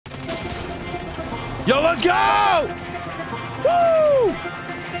Yo, let's go! Woo!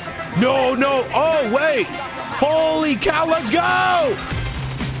 No, no. Oh, wait. Holy cow, let's go!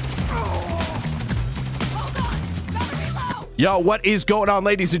 Yo, what is going on,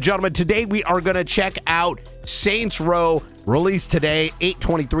 ladies and gentlemen? Today, we are going to check out Saints Row, released today,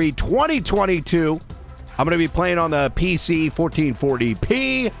 8/23/2022. I'm going to be playing on the PC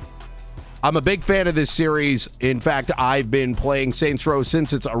 1440p. I'm a big fan of this series. In fact, I've been playing Saints Row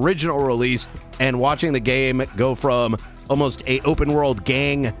since its original release and watching the game go from almost a open world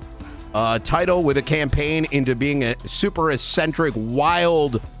gang title with a campaign into being a super eccentric,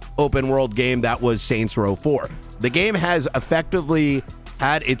 wild open world game that was Saints Row 4. The game has effectively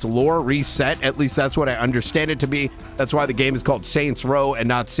had its lore reset. At least that's what I understand it to be. That's why the game is called Saints Row and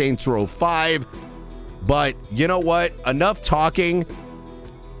not Saints Row 5. But you know what? Enough talking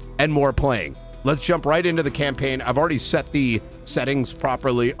and more playing. Let's jump right into the campaign. I've already set the settings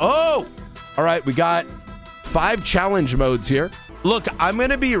properly. Oh, all right. We got 5 challenge modes here. Look, I'm going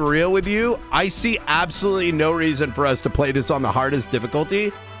to be real with you. I see absolutely no reason for us to play this on the hardest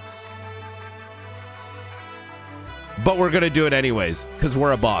difficulty. But we're going to do it anyways, because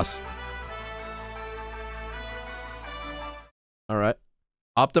we're a boss. All right.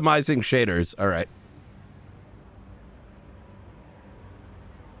 Optimizing shaders. All right.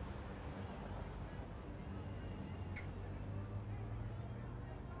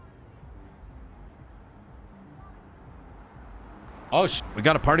 Oh, we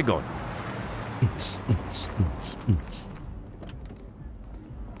got a party going.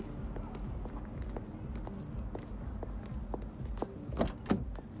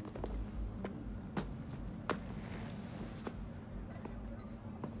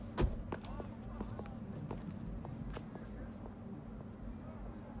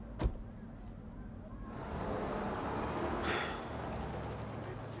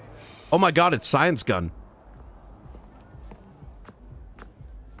 Oh my God, it's Science Gun.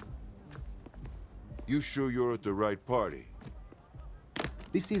 You sure you're at the right party?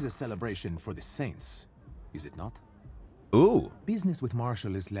 This is a celebration for the Saints, is it not? Ooh. Business with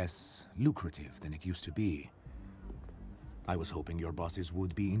Marshall is less lucrative than it used to be. I was hoping your bosses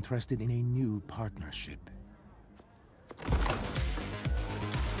would be interested in a new partnership.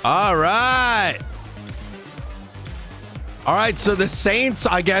 All right. All right, so the Saints,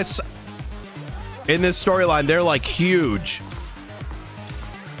 I guess, in this storyline, they're like huge.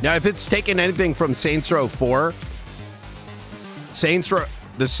 Now, if it's taken anything from Saints Row 4,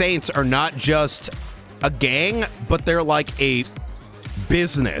 the Saints are not just a gang, but they're like a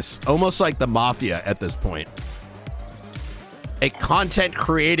business, almost like the mafia at this point. A content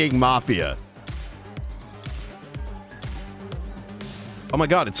creating mafia. Oh my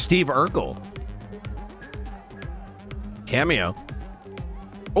God, it's Steve Urkel. Cameo.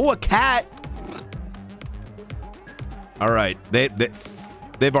 Oh, a cat. All right,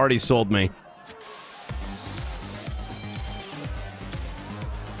 they've already sold me.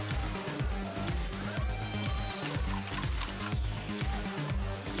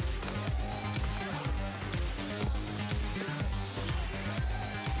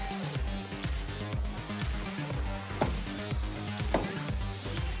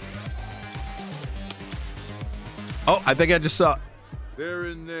 Oh, I think I just saw. They're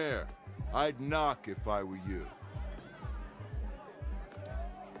in there. I'd knock if I were you.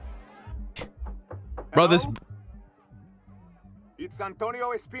 Bro, this... It's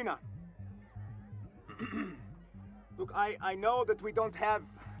Antonio Espina. Look, I know that we don't have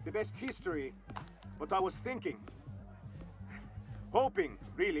the best history, but I was thinking, hoping,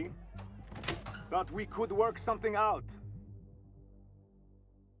 really, that we could work something out.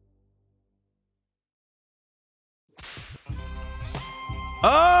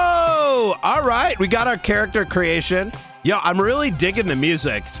 Oh, all right. We got our character creation. Yo, I'm really digging the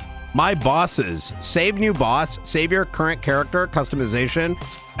music. My bosses. Save new boss. Save your current character customization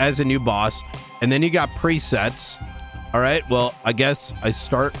as a new boss. And then you got presets. All right. Well, I guess I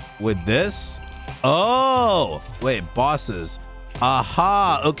start with this. Oh, wait. Bosses.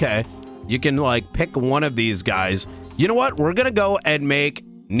 Aha. Okay. You can like pick one of these guys. You know what? We're going to go and make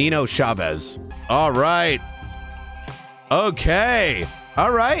Nino Chavez. All right. Okay.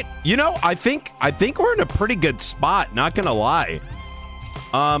 All right. You know, I think we're in a pretty good spot. Not going to lie.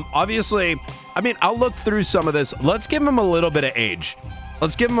 Obviously, I mean, I'll look through some of this. Let's give him a little bit of age.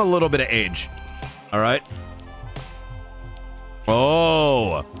 Let's give him a little bit of age. All right.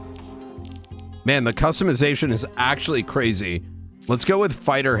 Oh, man, the customization is actually crazy. Let's go with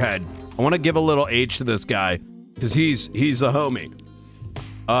fighter head. I want to give a little age to this guy because he's a homie.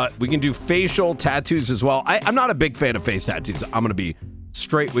 We can do facial tattoos as well. I'm not a big fan of face tattoos. I'm going to be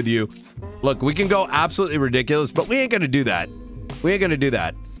straight with you. Look, we can go absolutely ridiculous, but we ain't gonna do that. We ain't gonna do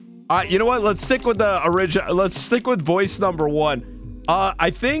that. You know what? Let's stick with the original. Let's stick with voice number 1. I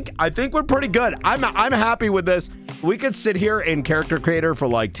think we're pretty good. I'm happy with this. We could sit here in character creator for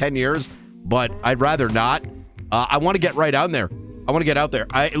like 10 years, but I'd rather not. I want to get right out there. I want to get out there.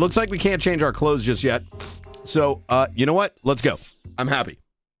 It looks like we can't change our clothes just yet. So, you know what? Let's go. I'm happy.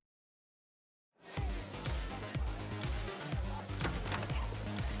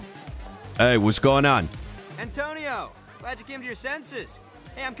 Hey, what's going on? Antonio, glad you came to your senses.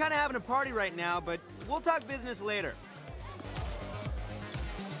 Hey, I'm kind of having a party right now, but we'll talk business later.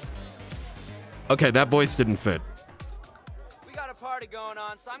 Okay, that voice didn't fit. We got a party going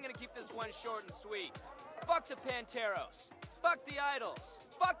on, so I'm gonna keep this one short and sweet. Fuck the Panteros. Fuck the idols.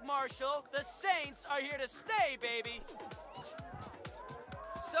 Fuck Marshall. The Saints are here to stay, baby.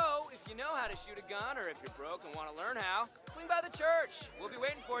 So, if you know how to shoot a gun, or if you're broke and want to learn how, swing by the church. We'll be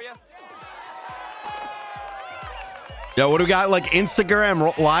waiting for you. Yo, what do we got? Like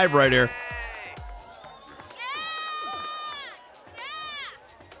Instagram live right here.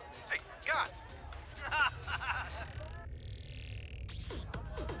 Hey, guys!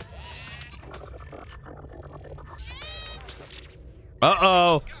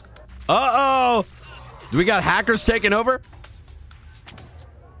 Uh-oh. Uh-oh. Do we got hackers taking over?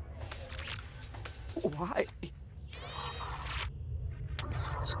 Why?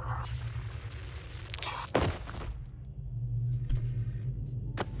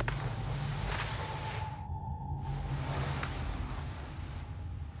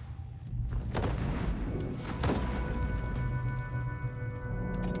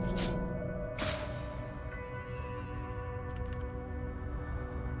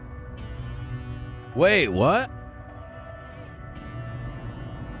 Wait, what?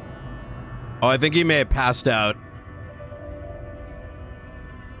 Oh, I think he may have passed out.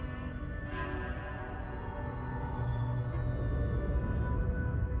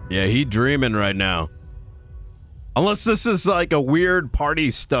 Yeah, he dreaming right now. Unless this is like a weird party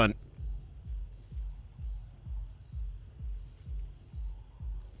stunt.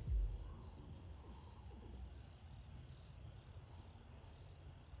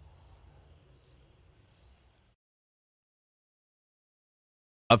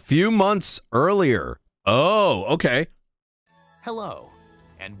 A few months earlier. Oh, okay. Hello,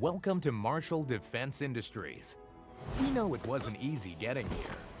 and welcome to Marshall Defense Industries. We know it wasn't easy getting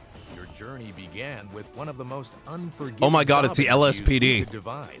here. Your journey began with one of the most unforgiving Oh my God, it's the job interviews LSPD. you could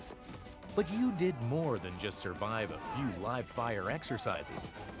devise. But you did more than just survive a few live fire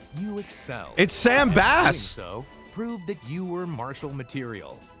exercises. You excelled. It's Sam And Bass. doing so proved that you were Marshall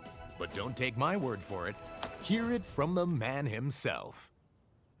material. But don't take my word for it. Hear it from the man himself.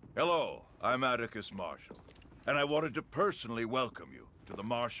 Hello, I'm Atticus Marshall, and I wanted to personally welcome you to the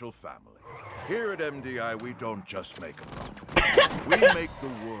Marshall family. Here at MDI, we don't just make a profit. We make the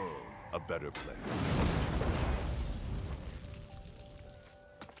world a better place.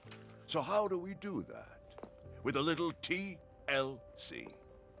 So how do we do that? With a little TLC.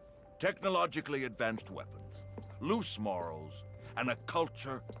 Technologically advanced weapons, loose morals, and a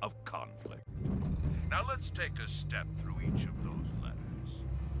culture of conflict. Now let's take a step through each of those letters.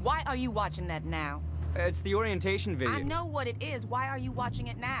 Why are you watching that now? It's the orientation video. I know what it is. Why are you watching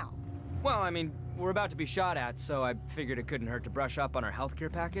it now? Well, I mean, we're about to be shot at, so I figured it couldn't hurt to brush up on our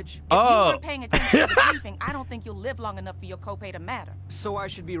healthcare package. If you weren't paying attention to the briefing, I don't think you'll live long enough for your copay to matter. So I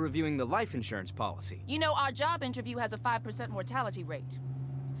should be reviewing the life insurance policy. You know, our job interview has a 5% mortality rate.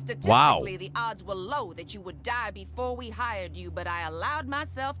 Statistically, the odds were low that you would die before we hired you, but I allowed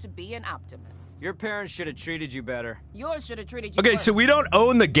myself to be an optimist. Your parents should have treated you better. Yours should have treated you Okay, worse. so we don't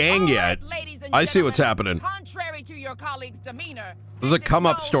own the gang yet. Ladies and I see what's gentlemen, happening. Contrary to your colleague's demeanor, This is a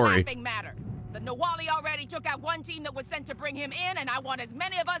come-up story. laughing matter. The Nawali already took out one team that was sent to bring him in, and I want as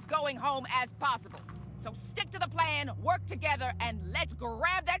many of us going home as possible. So stick to the plan, work together, and let's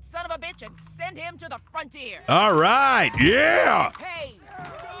grab that son of a bitch and send him to the frontier. All right, yeah. Hey.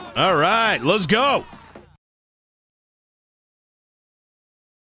 All right, let's go.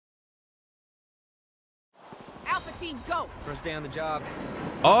 Alpha team, go. First day on the job.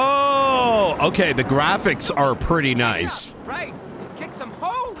 Oh, okay, the graphics are pretty nice. Right, let's kick some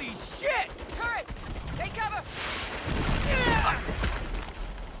holy shit! Turrets, take cover.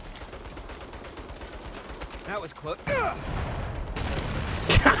 That was close.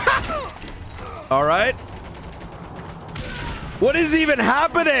 All right. What is even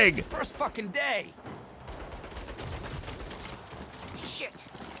happening? First fucking day. Shit.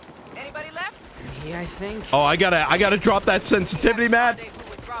 Anybody left? Me, I think. Oh, I gotta drop that sensitivity, man.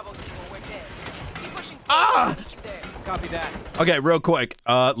 Ah! Copy that. Okay, real quick.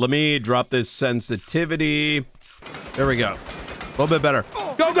 Let me drop this sensitivity. There we go. A little bit better.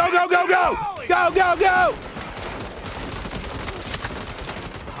 Go, go, go, go, go! Go, go, go!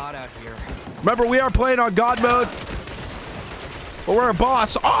 Hot out here. Remember, we are playing on God mode. But we're a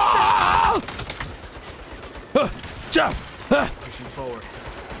boss. Oh! Pushing forward.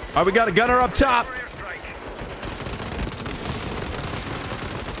 All right, we got a gunner up top.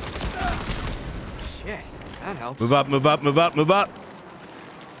 Shit, that helps. Move up, move up, move up, move up.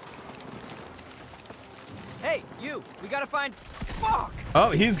 Hey, you! We gotta find. Fuck!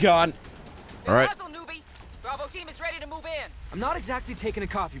 Oh, he's gone. All right. Hustle, newbie. Bravo team is ready to move in. I'm not exactly taking a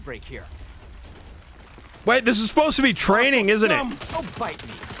coffee break here. Wait, this is supposed to be training, isn't it? Don't bite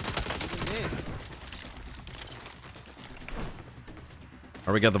me. All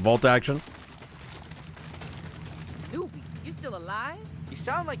right, we got the vault action. Newbie, you still alive? You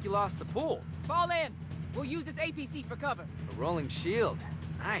sound like you lost the pool. Fall in. We'll use this APC for cover. A rolling shield.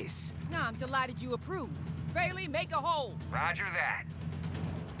 Nice. Nah, I'm delighted you approve. Bailey, make a hole. Roger that.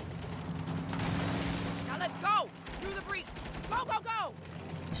 Now let's go. Through the breach. Go, go, go.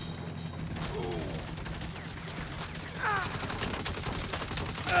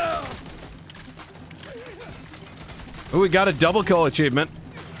 Oh, we got a double kill achievement.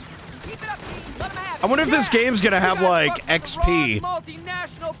 Keep it up, team. Let 'em have I it. wonder if this game's gonna have like XP.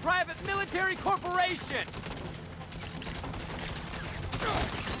 Multinational private military corporation.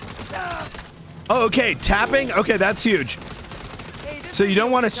 Oh, okay, tapping. Okay, that's huge. So you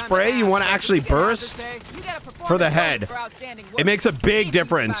don't want to spray, you want to actually burst You got a performance for the bonus head. for outstanding work. It makes a big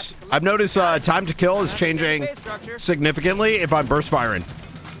difference. I've noticed time to kill is changing significantly if I'm burst firing.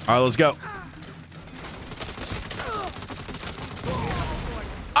 All right, let's go.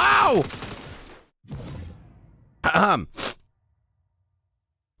 Ow!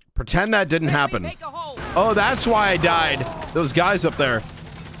 Pretend that didn't happen. Make a hole. Oh, that's why I died. Those guys up there.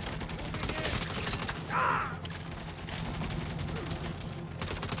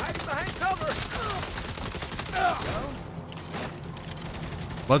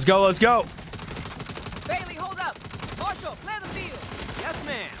 Let's go, let's go. Bailey, hold up. Marshall, clear the field. Yes,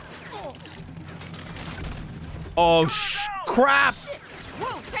 ma'am. Oh, crap. Woo,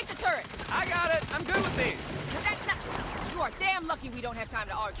 take the turret. I got it. I'm good with these. That's not... You are damn lucky we don't have time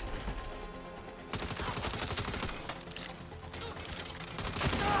to argue.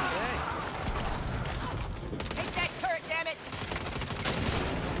 Take that turret, damn it.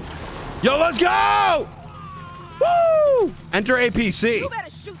 Yo, let's go. Woo! Enter APC. You better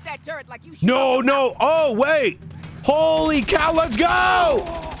shoot that turret like you shoot. No, no. Oh, wait. Holy cow, let's go.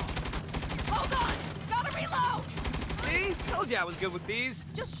 Hold on. Gotta reload. See? Told you I was good with these.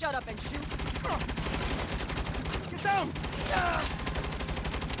 Just shut up and shoot. Get down.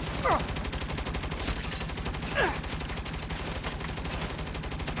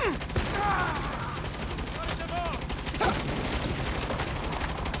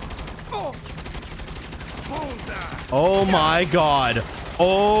 Oh my god.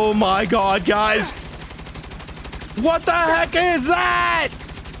 Oh my god, guys. What the heck is that?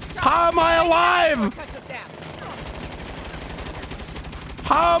 How am I alive? Cut this down.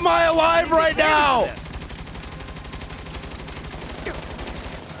 How am I alive right now?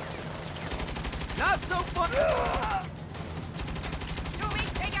 Not so fun.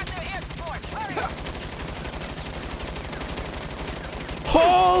 Newbie, take out their air support. Hurry up.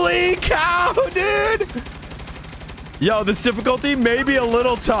 Holy cow, dude. Yo, this difficulty may be a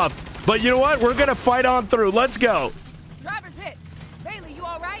little tough, but you know what? We're gonna fight on through. Let's go. Driver's hit. Bailey, you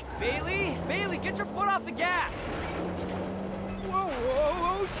all right? Bailey, Bailey, get your foot off the gas. Whoa, whoa,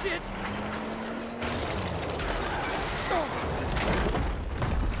 whoa, shit.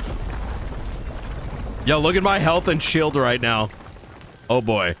 Yo, look at my health and shield right now. Oh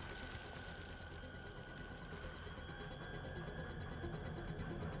boy.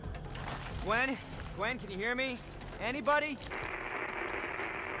 Gwen, can you hear me? Anybody?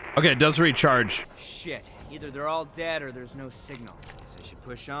 Okay, it does recharge. Shit. Either they're all dead or there's no signal. So I should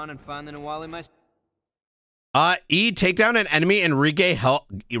push on and find the Nawali myself. E, take down an enemy and regain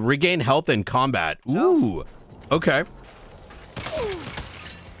health in combat. Ooh. Okay.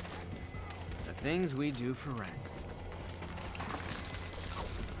 The things we do for rent.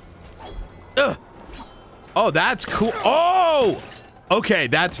 Ugh. Oh, that's cool. Oh! Okay,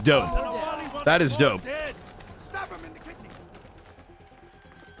 that's dope. That is dope. Stab him in the kidney.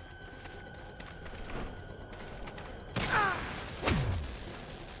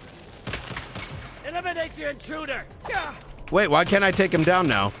 Eliminate the intruder! Wait, why can't I take him down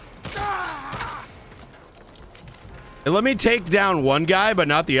now? Let me take down one guy, but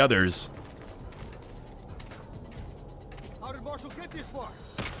not the others.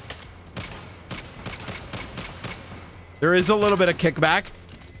 There is a little bit of kickback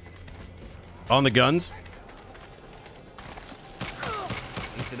on the guns.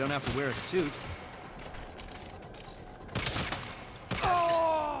 At least I don't have to wear a suit.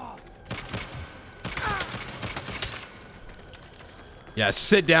 Yeah,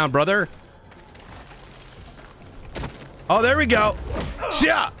 sit down, brother. Oh, there we go.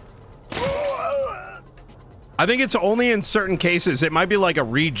 Yeah. I think it's only in certain cases. It might be like a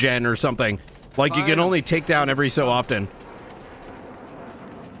regen or something. Like you can only take down every so often.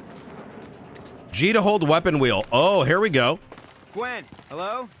 G to hold weapon wheel. Oh, here we go. Gwen,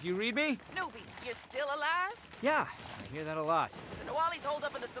 hello? Do you read me? Newbie, you're still alive? Yeah, I hear that a lot. The Nawali's holed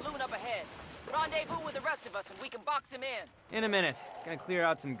up in the saloon up ahead. Rendezvous with the rest of us and we can box him in. In a minute. Gonna clear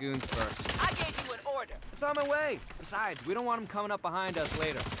out some goons first. I gave you an order. It's on my way. Besides, we don't want him coming up behind us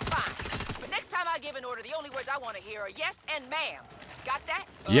later. Fine. But next time I give an order, the only words I want to hear are yes and ma'am. Got that?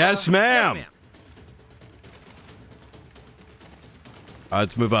 Yes, ma'am. Yes, ma'am.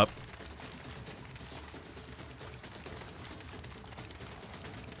 Let's move up.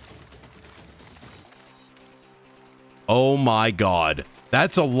 Oh my god.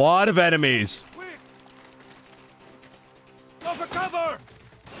 That's a lot of enemies. Go for cover!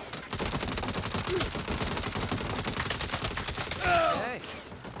 Hey.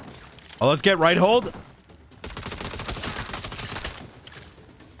 Oh, let's get right hold.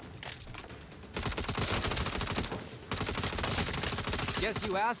 Guess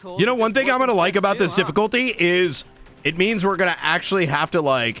you assholes. You know, one thing I'm going to like about this huh? difficulty is it means we're going to actually have to,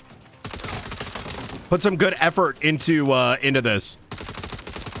 like, put some good effort into this.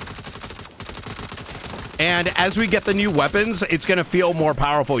 And as we get the new weapons, it's going to feel more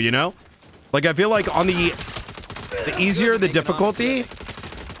powerful, you know? Like, I feel like on the easier the difficulty,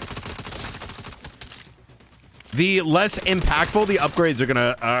 the less impactful the upgrades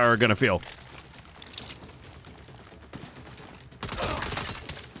are gonna feel.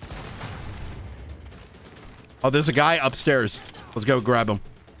 Oh, there's a guy upstairs. Let's go grab him.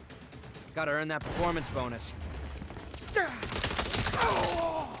 Gotta earn that performance bonus.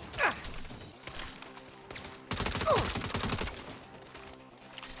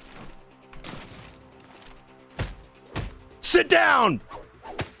 Sit down!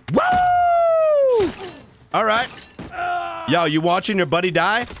 Woo! All right. Yo, you watching your buddy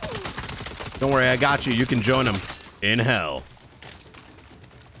die? Don't worry, I got you. You can join him in hell.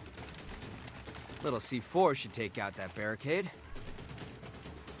 Little C4 should take out that barricade.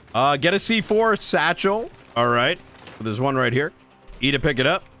 Get a C4 satchel. All right. There's one right here. E to pick it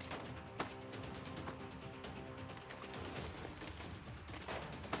up.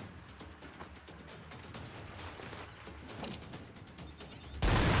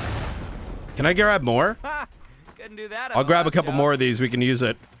 Can I grab more? Couldn't do that. I'll grab a couple more of these. We can use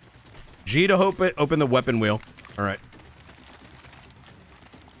it. G to open the weapon wheel. All right.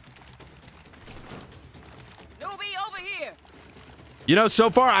 Newbie, over here. You know, so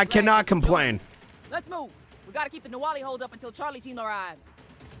far I cannot complain. Let's move. We gotta keep the Nawali hold up until Charlie team arrives.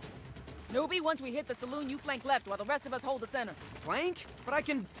 Newbie, once we hit the saloon, you flank left while the rest of us hold the center. Flank? But I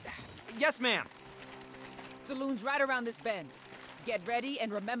can... Yes, ma'am. Saloon's right around this bend. Get ready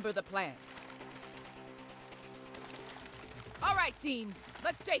and remember the plan. All right, team.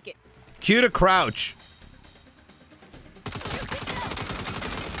 Let's take it. Q to crouch.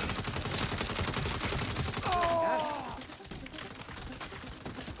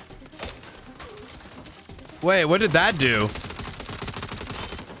 Wait, what did that do?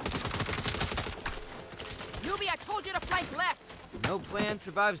 Newbie, I told you to flank left. No plan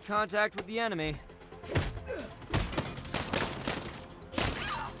survives contact with the enemy.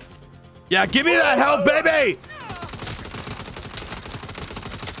 Yeah, give me that help, baby!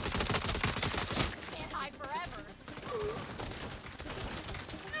 Can't hide forever.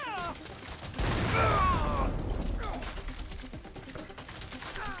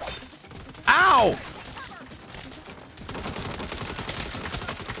 Ow!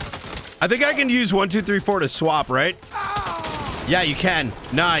 I think I can use 1, 2, 3, 4 to swap, right? Yeah, you can.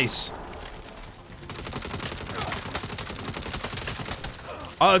 Nice.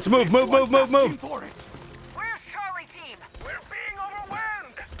 Oh, let's move. Where's Charlie team? We're being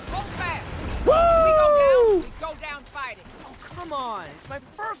overwhelmed. Hold fast. Woo! We go down fighting. Oh, come on. It's my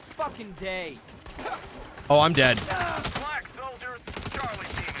first fucking day. Oh, I'm dead. Black soldiers, Charlie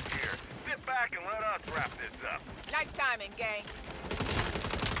team is here. Sit back and let us wrap this up. Nice timing, gang.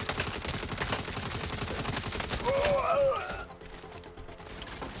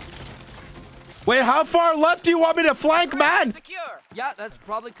 Wait, how far left do you want me to flank, man? Secure. Yeah, that's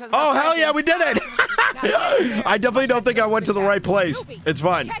probably because... Oh, hell yeah, we did it! I definitely don't think I went to the right place. It's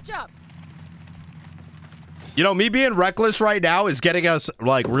fine. Catch up. You know, me being reckless right now is getting us,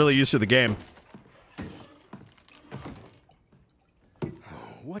 like, really used to the game.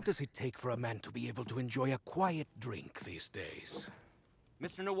 What does it take for a man to be able to enjoy a quiet drink these days?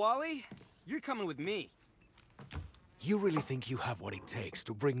 Mr. Nawali, you're coming with me. You really think you have what it takes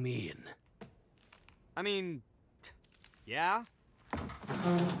to bring me in? I mean, yeah?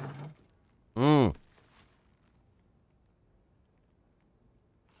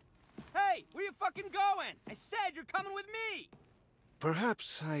 Hey, where you fucking going? I said you're coming with me!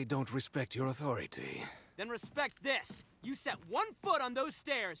 Perhaps I don't respect your authority. Then respect this. You set 1 foot on those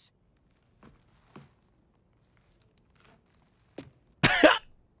stairs.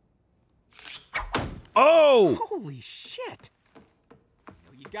 Oh! Holy shit!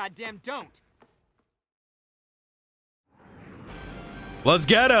 No, you goddamn don't. Let's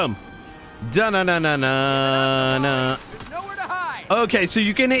get him. Da-na-na-na-na-na. There's nowhere to hide. Okay, so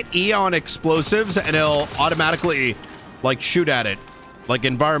you can hit E on explosives and it'll automatically, like, shoot at it. Like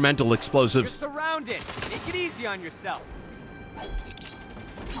environmental You're explosives. surrounded. Make it easy on yourself.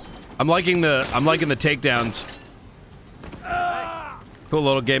 I'm liking the takedowns. Cool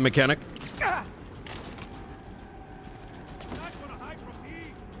little game mechanic.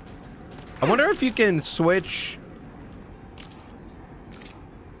 I wonder if you can switch,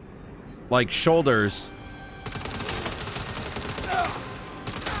 like, shoulders.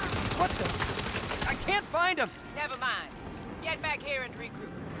 What the? I can't find him. Never mind. Get back here and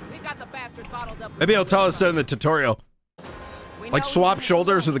regroup. We've got the bastard bottled up. Maybe he'll tell us in the tutorial. We Like know swap he's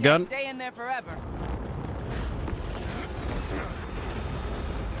shoulders with a gun? Stay in there forever.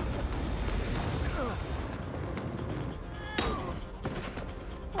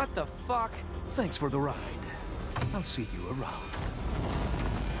 What the fuck? Thanks for the ride. I'll see you around.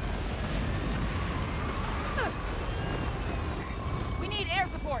 We need air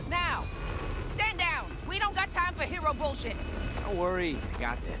support now. Stand down. We don't got time for hero bullshit. Don't worry, I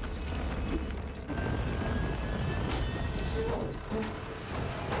got this.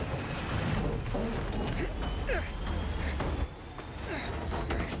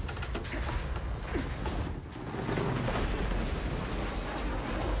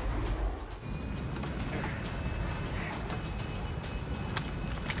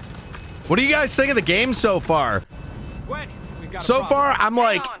 What do you guys think of the game so far? Gwen, we've got a So problem. far, I'm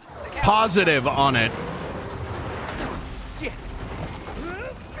like positive on it. Shit.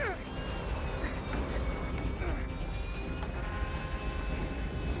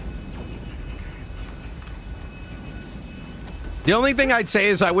 The only thing I'd say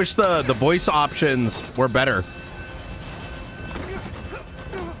is I wish the voice options were better.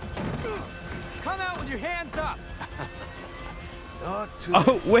 Come out with your hands up.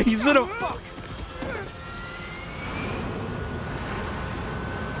 Oh, wait, he's in a... Fuck.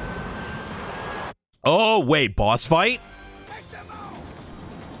 Oh, wait, boss fight?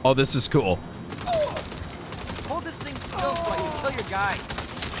 Oh, this is cool. Hold this thing still so I can kill your guys.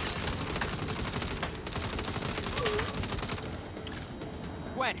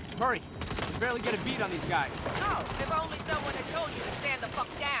 Gwen, hurry. We can barely get a beat on these guys. Oh, if only someone had told you to stand the fuck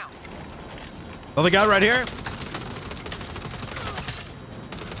down. Oh, the guy right here?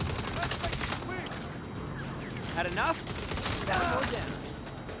 Had enough? Down or down.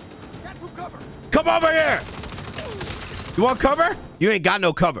 Come over here! You want cover? You ain't got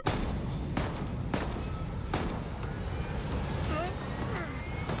no cover.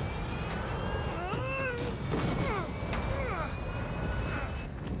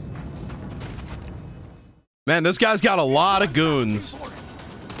 Man, this guy's got a lot of goons.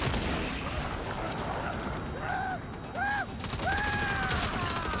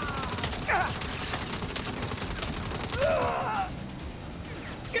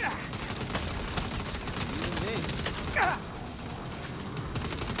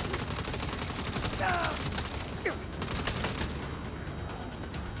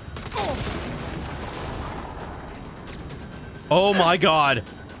 Oh my god.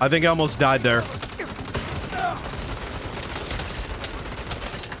 I think I almost died there.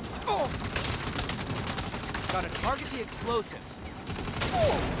 Gotta target the explosives.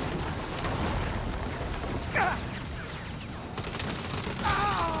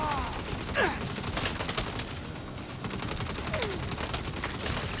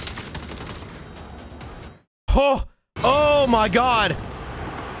 Oh, oh my god.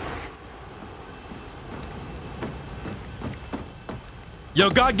 Yo,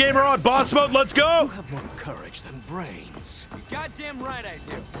 God Gamer on boss mode, let's go! You have more courage than brains. You're goddamn right I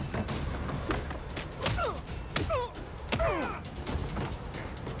do.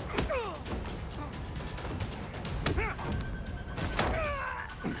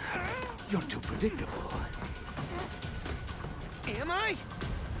 You're too predictable. Am I?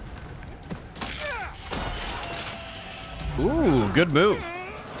 Ooh, good move.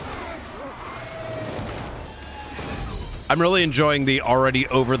 I'm really enjoying the already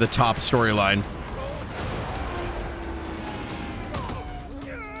over-the-top storyline.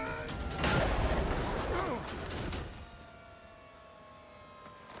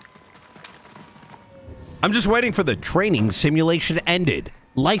 I'm just waiting for the training simulation ended.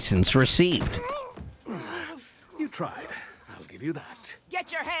 License received. You tried. I'll give you that.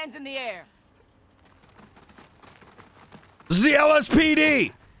 Get your hands in the air. The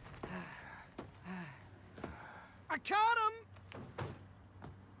LSPD! I caught him!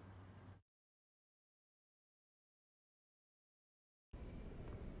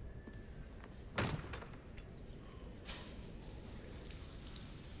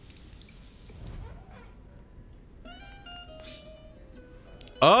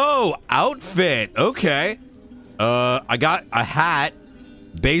 Oh, outfit. Okay. I got a hat,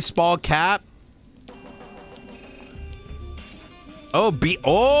 baseball cap.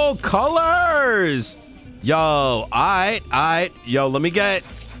 Oh, colors. Yo, yo, let me get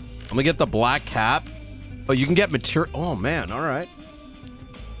the black cap. Oh, you can get material. Oh man, all right.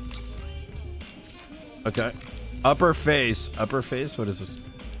 Okay. Upper face. What is this?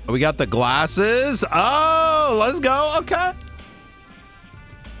 Oh, we got the glasses. Oh, let's go. Okay.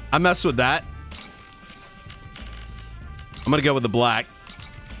 I messed with that. I'm gonna go with the black.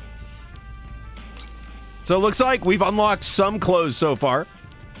 So it looks like we've unlocked some clothes so far.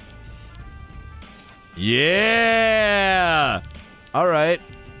 Yeah. All right.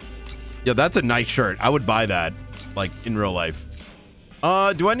 Yeah, that's a nice shirt. I would buy that, like, in real life.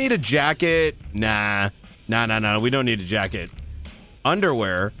 Do I need a jacket? Nah. No. We don't need a jacket.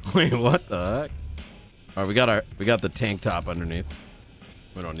 Underwear? Wait, what the heck? All right, we got the tank top underneath.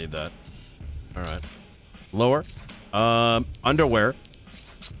 We don't need that. All right. Lower. Underwear.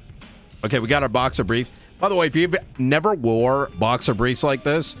 Okay, we got our boxer briefs. By the way, if you've never wore boxer briefs like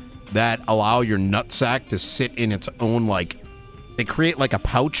this that allow your nutsack to sit in its own, like, they create like a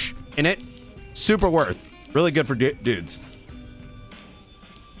pouch in it. Super worth. Really good for dudes.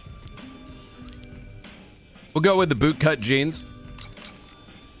 We'll go with the bootcut jeans.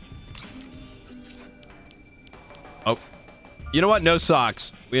 Oh. You know what? No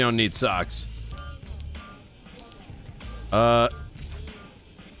socks. We don't need socks.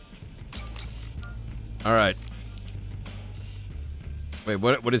 All right. Wait,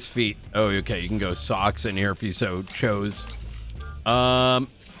 what is feet? Oh, okay. You can go socks in here if you so chose.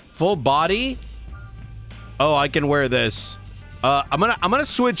 Full body. Oh, I can wear this. I'm gonna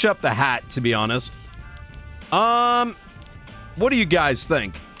switch up the hat, to be honest. What do you guys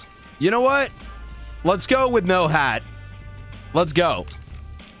think? You know what? Let's go with no hat. Let's go.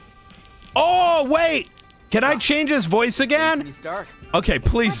 Oh, wait. Can I change his voice again? Okay,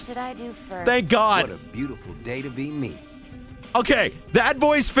 please. What should I do first? Thank God. What a beautiful day to be me. Okay, that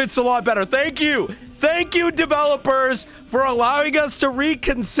voice fits a lot better. Thank you. Thank you, developers, for allowing us to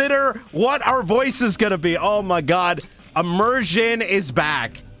reconsider what our voice is going to be. Oh, my God. Immersion is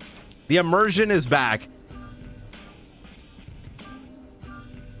back. The immersion is back.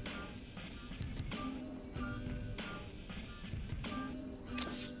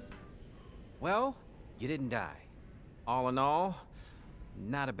 Well, you didn't die. All in all,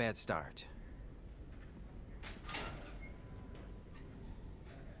 not a bad start.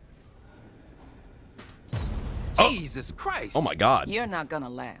 Jesus Christ! Oh my God. You're not gonna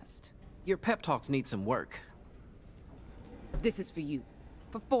last. Your pep talks need some work. This is for you.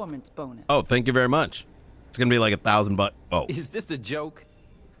 Performance bonus. Oh, thank you very much. It's gonna be like $1,000. Oh. Is this a joke?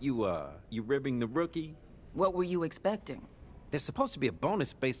 You ribbing the rookie? What were you expecting? There's supposed to be a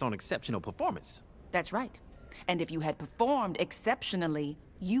bonus based on exceptional performance. That's right. And if you had performed exceptionally,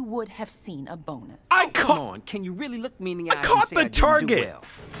 you would have seen a bonus. Come on, can you really look me in the eye caught and say the I didn't target. do well?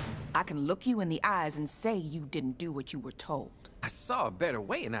 I can look you in the eyes and say you didn't do what you were told. I saw a better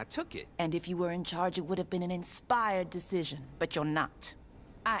way and I took it. And if you were in charge, it would have been an inspired decision. But you're not.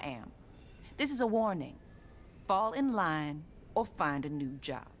 I am. This is a warning. Fall in line or find a new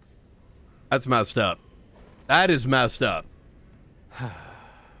job. That's messed up. That is messed up.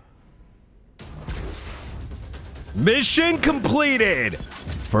 Mission completed.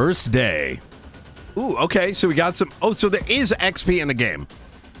 First day. Ooh, okay, so we got some. Oh, so there is XP in the game.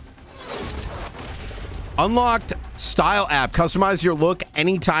 Unlocked style app. Customize your look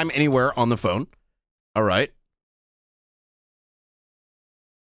anytime, anywhere on the phone. All right.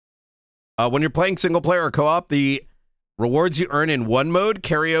 When you're playing single player or co-op, the rewards you earn in one mode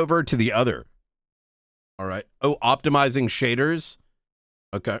carry over to the other. All right. Oh, optimizing shaders.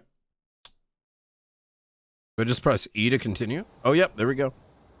 Okay. Do I just press E to continue? Oh, yep, there we go.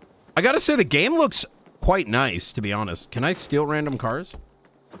 I gotta say, the game looks quite nice, to be honest. Can I steal random cars?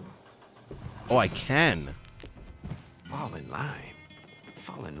 Oh, I can. Fall in line.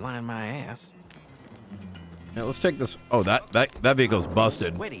 Fall in line, my ass. Yeah, let's take this. Oh, that vehicle's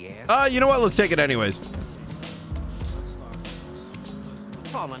busted. Sweaty ass. You know what? Let's take it anyways.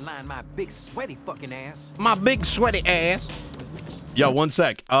 Fall in line, my big sweaty fucking ass. My big sweaty ass. Yo, one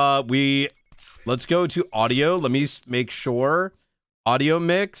sec. Let's go to audio. Let me make sure. Audio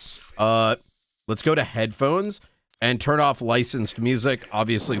mix. Let's go to headphones and turn off licensed music.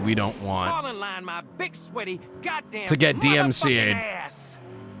 Obviously, we don't want Fall in line, my big sweaty goddamn to get motherfucking DMCA'd. ass.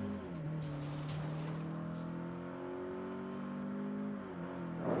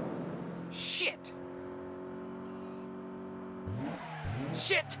 Shit.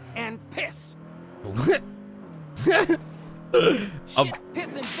 Shit and piss. Shit,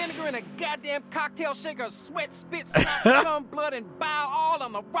 piss, and vinegar in a goddamn cocktail shaker, sweat, spit, snot, scum, blood, and bile, all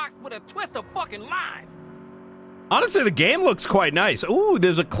on the rocks with a twist of fucking lime. Honestly, the game looks quite nice. Ooh,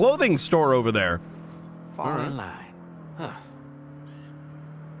 there's a clothing store over there. Fall in line. Huh.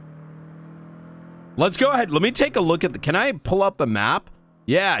 Let's go ahead. Let me take a look at the... Can I pull up the map?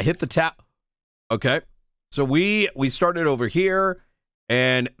 Yeah, hit the tab. Okay. So we started over here,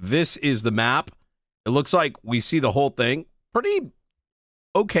 and this is the map. It looks like we see the whole thing. Pretty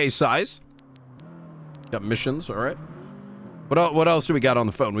okay size. Got missions, all right. What else do we got on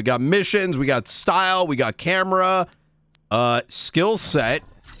the phone? We got missions, we got style, we got camera, skill set.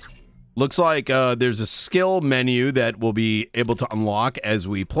 Looks like there's a skill menu that we'll be able to unlock as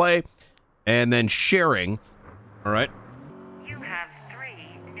we play. And then sharing. All right. You have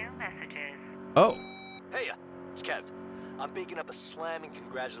 3 new messages. Oh. Hey, it's Kev. I'm baking up a slamming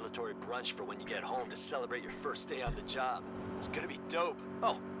congratulatory brunch for when you get home to celebrate your first day on the job. It's gonna be dope.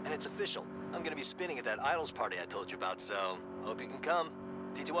 Oh, and it's official. I'm gonna be spinning at that Idols party I told you about, so hope you can come.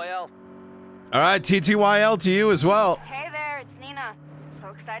 TTYL. All right, TTYL to you as well. Hey there, it's Neenah. So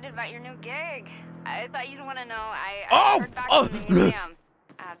excited about your new gig. I thought you'd want to know. I heard back from the museum.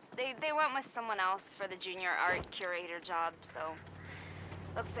 They went with someone else for the junior art curator job, so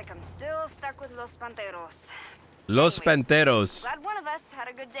looks like I'm still stuck with Los Panteros. Los Panteros. Glad one of us had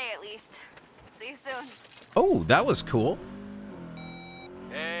a good day at least. See you soon. Oh, that was cool.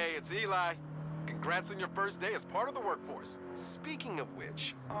 Hey, it's Eli. Congrats on your first day as part of the workforce. Speaking of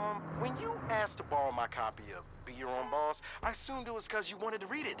which, when you asked to borrow my copy of Be Your Own Boss, I assumed it was because you wanted to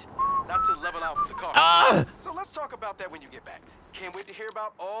read it, not to level out the car. So let's talk about that when you get back. Can't wait to hear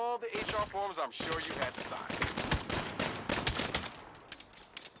about all the HR forms I'm sure you had to sign.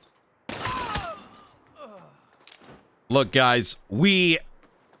 Look, guys,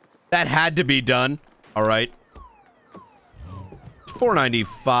 that had to be done. All right.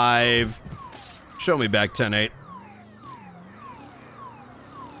 $4.95. Show me back 10-8.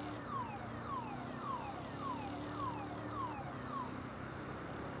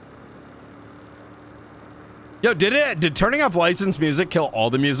 Yo, did turning off licensed music kill all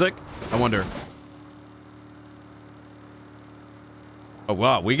the music? I wonder. Oh,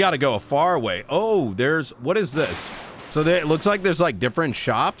 wow, we got to go a far way. Oh, what is this? So it looks like there's like different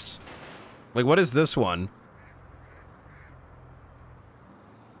shops. Like, what is this one?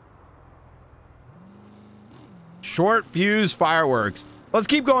 Short fuse fireworks. Let's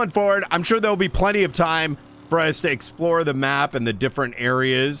keep going forward. I'm sure there'll be plenty of time for us to explore the map and the different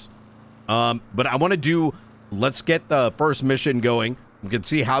areas. But I want to let's get the first mission going. We can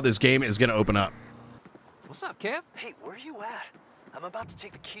see how this game is going to open up. What's up, Kev? Hey, where are you at? I'm about to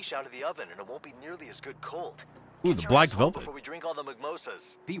take the quiche out of the oven and it won't be nearly as good cold. Ooh, the black velvet. Before we drink all the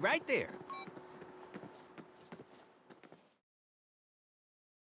mimosas. Be right there.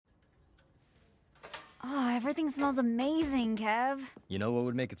 Oh, everything smells amazing, Kev. You know what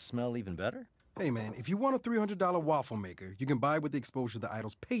would make it smell even better? Hey, man, if you want a $300 waffle maker, you can buy it with the exposure the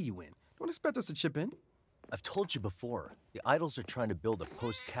Idols pay you in. Don't expect us to chip in. I've told you before, the Idols are trying to build a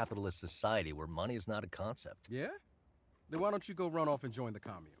post-capitalist society where money is not a concept. Yeah? Then why don't you go run off and join the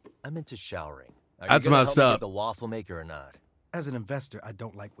commune? I'm into showering. That's messed up. The waffle maker or not? As an investor, I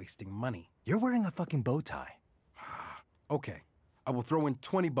don't like wasting money. You're wearing a fucking bow tie. Okay, I will throw in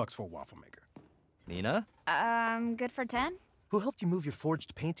 $20 for a waffle maker. Neenah? Good for 10? Who helped you move your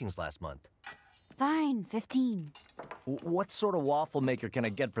forged paintings last month? Fine, 15. What sort of waffle maker can I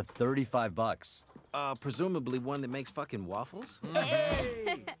get for $35? Presumably one that makes fucking waffles?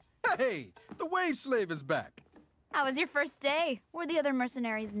 Hey! Hey, the wage slave is back. How was your first day? Were the other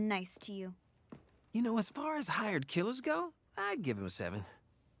mercenaries nice to you? You know, as far as hired killers go, I'd give him a 7.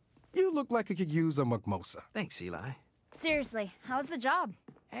 You look like you could use a mimosa. Thanks, Eli. Seriously, how's the job?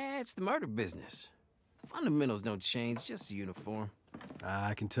 It's the murder business. Fundamentals don't change, just the uniform.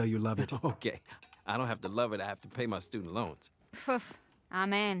 I can tell you love it. Okay. I don't have to love it, I have to pay my student loans.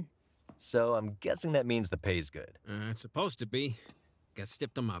 I'm in. So I'm guessing that means the pay's good. It's supposed to be. Got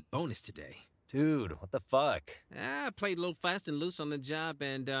stiffed on my bonus today. Dude, what the fuck? I played a little fast and loose on the job,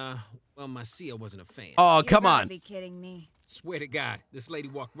 and, well, my CEO wasn't a fan. Oh, come on. You gotta be kidding me. Swear to God, this lady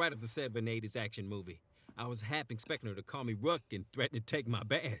walked right up the set of an 80s action movie. I was half expecting her to call me Rook and threaten to take my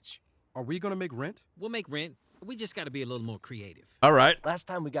badge. Are we gonna make rent? We'll make rent. We just gotta be a little more creative. All right. Last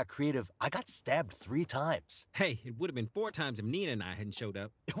time we got creative, I got stabbed 3 times. Hey, it would have been 4 times if Neenah and I hadn't showed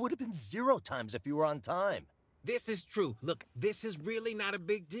up. It would have been 0 times if you were on time. This is true. Look, this is really not a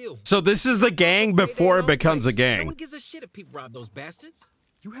big deal. So this is the gang before it becomes a No gang. one gives a shit if people rob those bastards.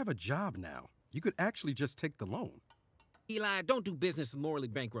 You have a job now. You could actually just take the loan. Eli, don't do business with morally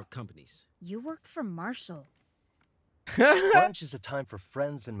bankrupt companies. You worked for Marshall. Lunch is a time for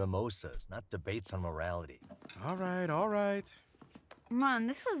friends and mimosas, not debates on morality. All right, all right. Man,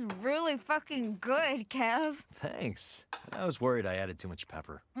 this is really fucking good, Kev. Thanks. I was worried I added too much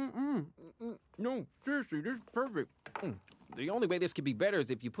pepper. No, seriously, this is perfect. The only way this could be better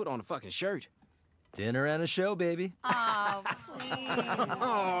is if you put on a fucking shirt. Dinner and a show, baby. Oh, please.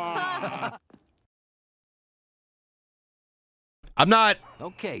 I'm not.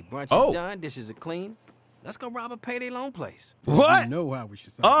 Okay, brunch Oh. is done. Dishes are clean. Let's go rob a payday loan place. What? You know how we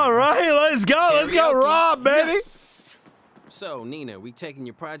should All right, let's go. Let's go Karaoke. rob, baby. Yes. So, Neenah, we taking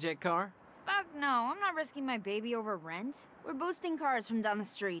your project car? Fuck no, I'm not risking my baby over rent. We're boosting cars from down the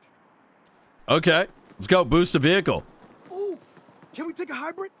street. Okay, let's go boost a vehicle. Ooh, can we take a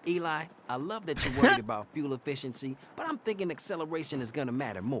hybrid? Eli, I love that you're worried about fuel efficiency, but I'm thinking acceleration is gonna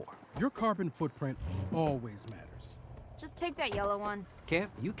matter more. Your carbon footprint always matters. Just take that yellow one. Kev,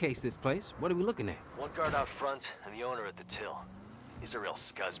 you case this place. What are we looking at? One guard out front and the owner at the till. He's a real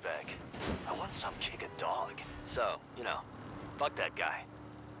scuzzbag. I want some kick a dog. So, you know, fuck that guy.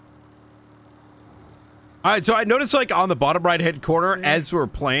 All right, so I noticed like on the bottom right-hand corner as we're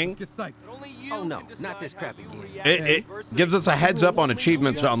playing, Let's get psyched. Oh no, not this crap again. it gives us a heads up on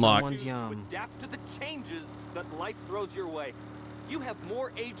achievements to unlock. Someone's yum. Adapt to the changes that life throws your way. You have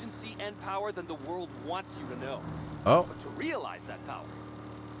more agency and power than the world wants you to know. Oh. But to realize that power,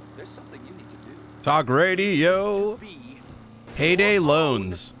 there's something you need to do. Talk radio. To be Payday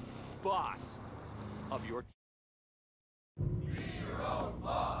loans. boss of your... Be your own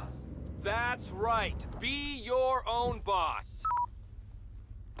boss. That's right. Be your own boss.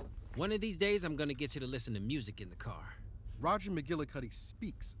 One of these days, I'm gonna get you to listen to music in the car. Roger McGillicuddy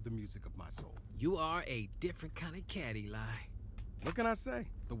speaks the music of my soul. You are a different kind of cat, Eli. What can I say?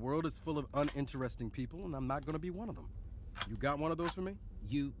 The world is full of uninteresting people, and I'm not going to be one of them. You got one of those for me?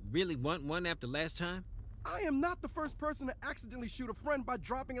 You really want one after last time? I am not the first person to accidentally shoot a friend by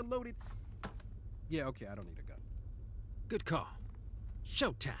dropping a loaded... Yeah, okay, I don't need a gun. Good call.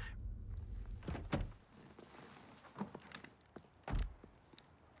 Showtime.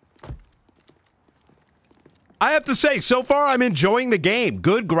 I have to say, so far I'm enjoying the game.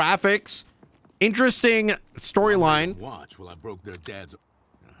 Good graphics, interesting storyline, Watch while I broke their dad's...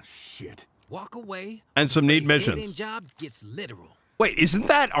 Ah, shit. Walk away. and some neat Today's missions. dead-end job gets literal. Wait, isn't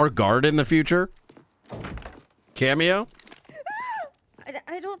that our guard in the future? Cameo?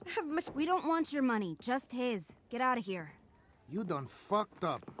 I don't have much. We don't want your money, just his. Get out of here. You done fucked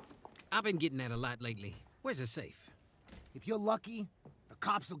up. I've been getting that a lot lately. Where's the safe? If you're lucky, the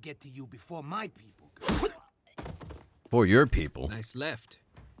cops will get to you before my people. For your people. Nice left.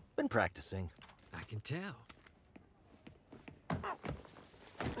 Been practicing. I can tell.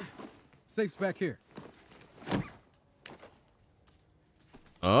 Safe's back here.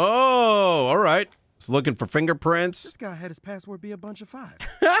 Oh, all right. It's looking for fingerprints. This guy had his password be a bunch of 5s.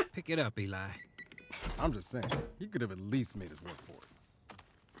 Pick it up, Eli. I'm just saying, he could have at least made his work for it.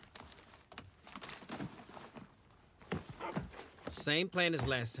 Same plan as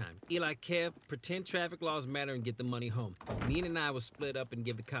last time. Eli, Kev, pretend traffic laws matter and get the money home. Neenah and I will split up and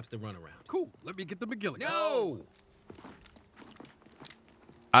give the cops the runaround. Cool. Let me get the McGillicuddy. No!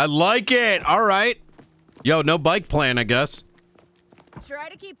 I like it. All right. Yo, no bike plan, I guess. Try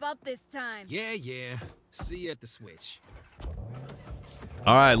to keep up this time. Yeah. See you at the switch.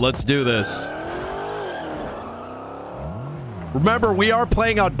 All right, let's do this. Remember, we are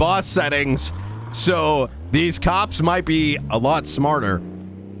playing on boss settings, so these cops might be a lot smarter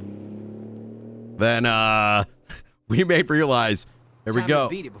than we may realize. Here we Time go. to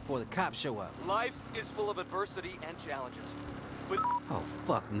beat it before the cops show up. Life is full of adversity and challenges. But Oh,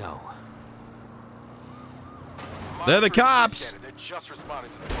 fuck no. They're the cops. They're just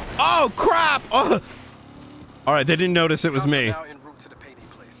responding to the phone. Oh, crap. Oh. All right, they didn't notice it was Cops are me. now en route to the payday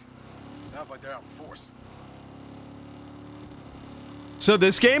place. Sounds like they're out in force. So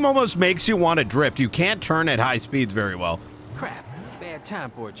this game almost makes you want to drift. You can't turn at high speeds very well. Crap. Bad time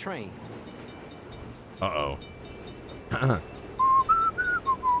for a train. Uh-oh. All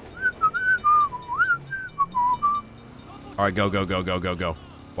right, go, go, go, go, go, go.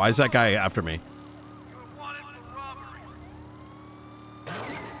 Why is that guy after me?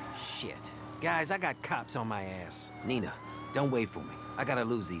 Shit. Guys, I got cops on my ass. Neenah, don't wait for me. I gotta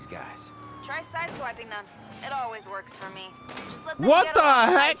lose these guys. Try sideswiping them. It always works for me. Just let them What get the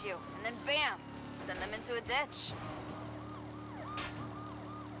alongside heck? you, and then bam, send them into a ditch.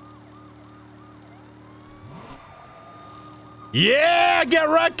 Yeah, get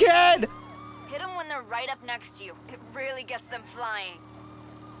wrecked, kid! Hit them when they're right up next to you. It really gets them flying.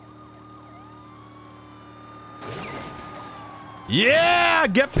 Yeah,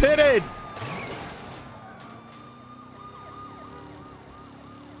 get pitted!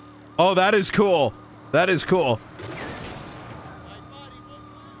 Oh, that is cool. That is cool.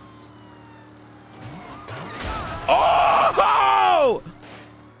 Oh!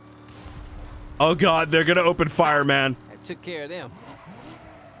 Oh God, they're gonna open fire, man. I took care of them.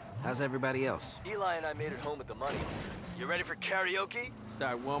 How's everybody else? Eli and I made it home with the money. You ready for karaoke?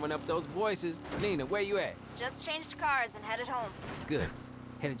 Start warming up those voices. Neenah, where you at? Just changed cars and headed home. Good.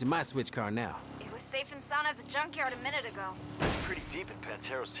 Headed to my switch car now. It was safe and sound at the junkyard a minute ago. That's pretty deep in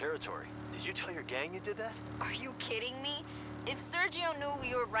Panteros territory. Did you tell your gang you did that? Are you kidding me? If Sergio knew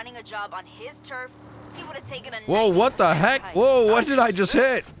we were running a job on his turf, he would have taken a Whoa, what the heck? Whoa, what did I just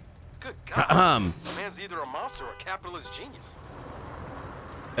hit? Good God. The man's either a monster or a capitalist genius.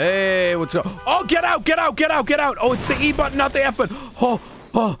 Hey, what's going on? Oh, get out, get out, get out, get out. Oh, it's the E button, not the F button. Oh,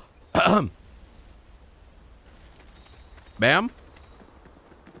 oh. Ma'am?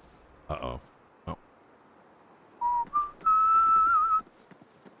 Uh-oh.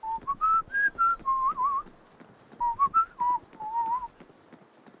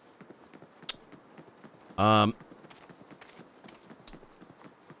 Oh.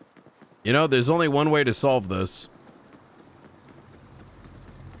 You know, there's only one way to solve this.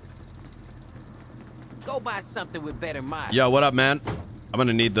 Go buy something with better mileage. Yo, what up, man? I'm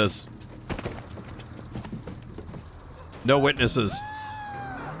gonna need this. No witnesses.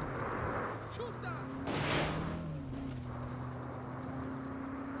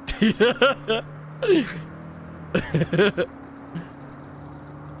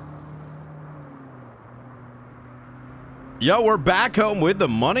 Yo, we're back home with the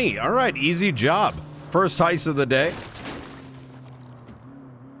money. All right, easy job. First heist of the day.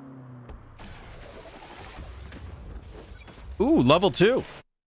 Ooh, level 2.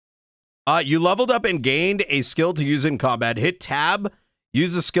 You leveled up and gained a skill to use in combat. Hit tab,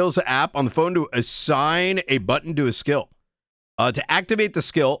 use the skills app on the phone to assign a button to a skill. To activate the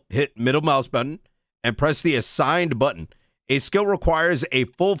skill, hit middle mouse button and press the assigned button. A skill requires a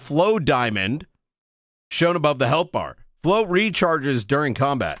full flow diamond shown above the health bar. Flow recharges during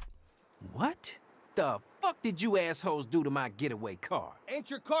combat. What the fuck did you assholes do to my getaway car? Ain't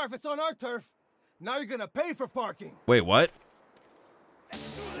your car if it's on our turf. Now you're gonna pay for parking. Wait, what?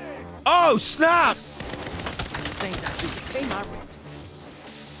 Oh, snap! Things I do to pay my rent.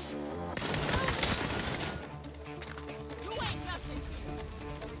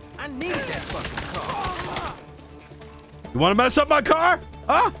 I need that fucking car. You want to mess up my car?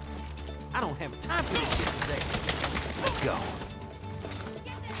 Huh? I don't have time for this shit today. Let's go.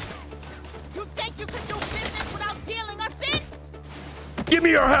 You think you can do business without dealing us in? Give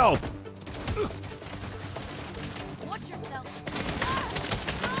me your health. Watch yourself.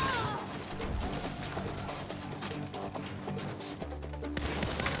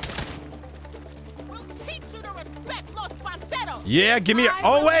 We'll teach you to respect Los Panteros. Yeah, give me your...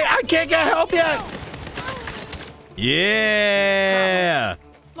 Oh, wait, I can't get help yet. Yeah.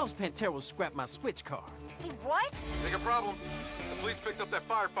 Los Panteros scrapped my switch car. What? Bigger problem. The police picked up that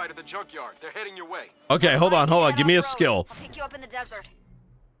firefight at the junkyard. They're heading your way. Okay, hold on, hold on. Give me a skill. I'll pick you up in the desert.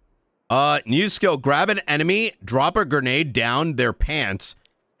 New skill. Grab an enemy, drop a grenade down their pants,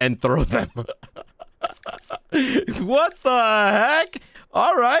 and throw them. What the heck?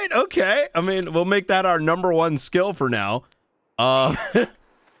 All right, okay. I mean, we'll make that our #1 skill for now. Sounds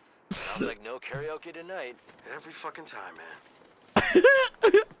like no karaoke tonight. Every fucking time, man.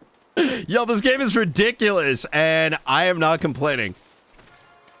 Yo, this game is ridiculous, and I am not complaining.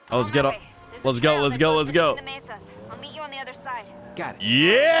 Oh, let's get up. Let's go, let's go, let's go. I'll meet you on the other side. Got it.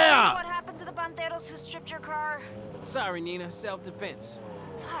 Yeah! What happened to the Panteros who stripped your car? Sorry, Neenah. Self-defense.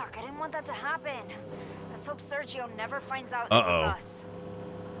 Fuck, I didn't want that to happen. Let's hope Sergio never finds out it Uh-oh. was us.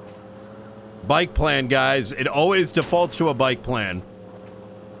 Bike plan, guys. It always defaults to a bike plan.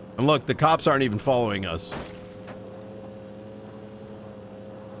 And look, the cops aren't even following us.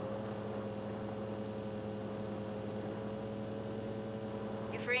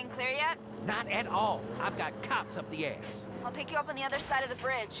 You free and clear yet? Not at all. I've got cops up the ass. I'll pick you up on the other side of the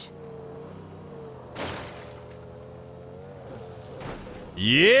bridge.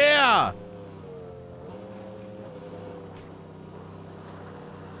 Yeah!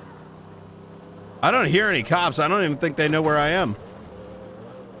 I don't hear any cops. I don't even think they know where I am.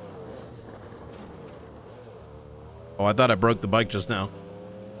 Oh, I thought I broke the bike just now.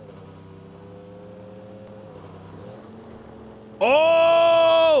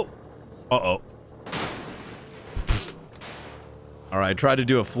 Oh! Uh-oh. All right, tried to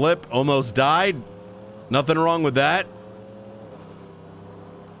do a flip. Almost died. Nothing wrong with that.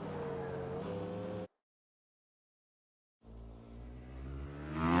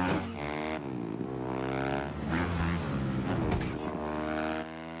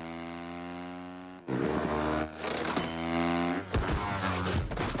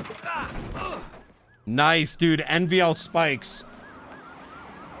 Nice, dude. NVL spikes.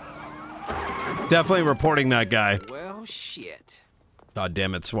 Definitely reporting that guy. Well, shit. God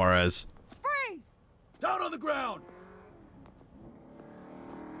damn it, Suarez. Freeze! Down on the ground!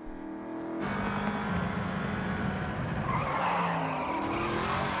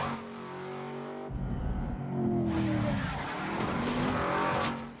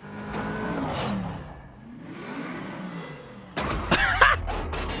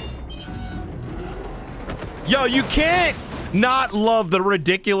 Yo, you can't not love the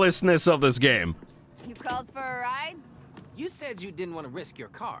ridiculousness of this game. You called for a ride? You said you didn't want to risk your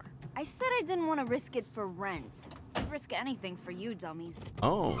car. I said I didn't want to risk it for rent. I'd risk anything for you, dummies.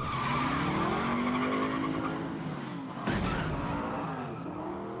 Oh.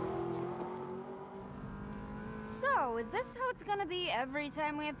 So, is this how it's gonna be every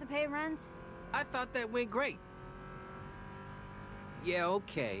time we have to pay rent? I thought that went great. Yeah,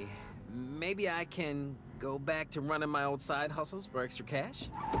 okay. Maybe I can go back to running my old side hustles for extra cash?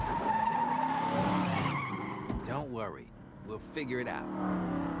 Don't worry. We'll figure it out.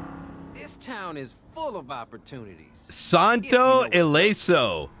 This town is full of opportunities. Santo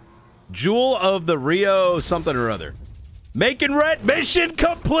Ileso. Jewel of the Rio something or other. Making rent mission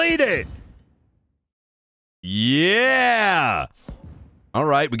completed. Yeah. All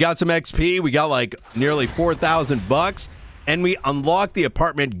right, we got some XP. We got like nearly 4,000 bucks. And we unlock the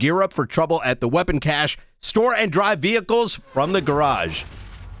apartment, gear up for trouble at the weapon cache, store and drive vehicles from the garage.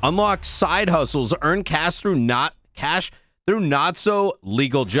 Unlock side hustles, earn cash through not so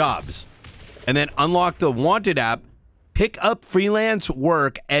legal jobs. And then unlock the wanted app, pick up freelance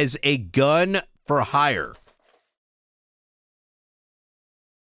work as a gun for hire.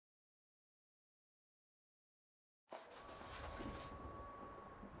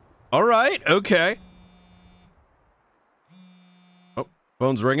 All right, okay. Oh,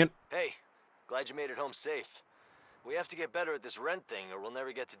 phone's ringing. Hey, glad you made it home safe. We have to get better at this rent thing or we'll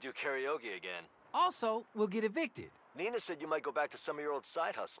never get to do karaoke again. Also, we'll get evicted. Neenah said you might go back to some of your old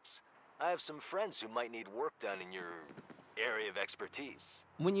side hustles. I have some friends who might need work done in your area of expertise.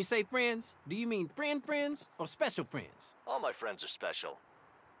 When you say friends, do you mean friends or special friends? All my friends are special.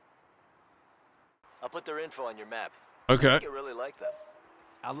 I'll put their info on your map. Okay. I think you really like them.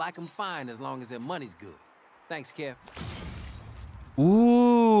 I like them fine as long as their money's good. Thanks, Kev.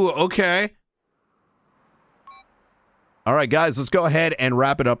 Ooh, okay. All right, guys, let's go ahead and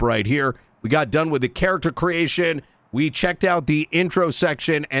wrap it up right here. We got done with the character creation. We checked out the intro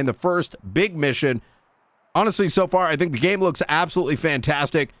section and the first big mission. Honestly, so far, I think the game looks absolutely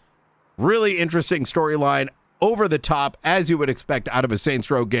fantastic. Really interesting storyline, over the top, as you would expect out of a Saints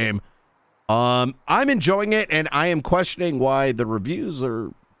Row game. I'm enjoying it, and I am questioning why the reviews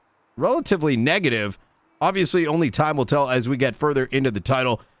are relatively negative. Obviously, only time will tell as we get further into the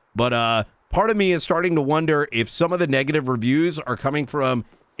title, but part of me is starting to wonder if some of the negative reviews are coming from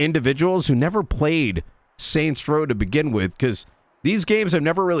individuals who never played Saints Row to begin with, because these games have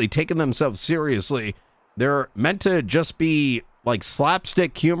never really taken themselves seriously. They're meant to just be like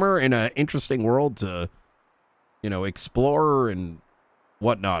slapstick humor in an interesting world to, you know, explore and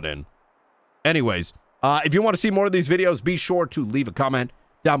whatnot in. Anyways, if you want to see more of these videos, be sure to leave a comment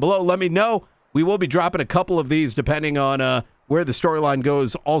down below. Let me know. We will be dropping a couple of these depending on where the storyline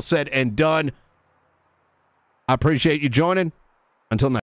goes, all said and done. I appreciate you joining. Until next time.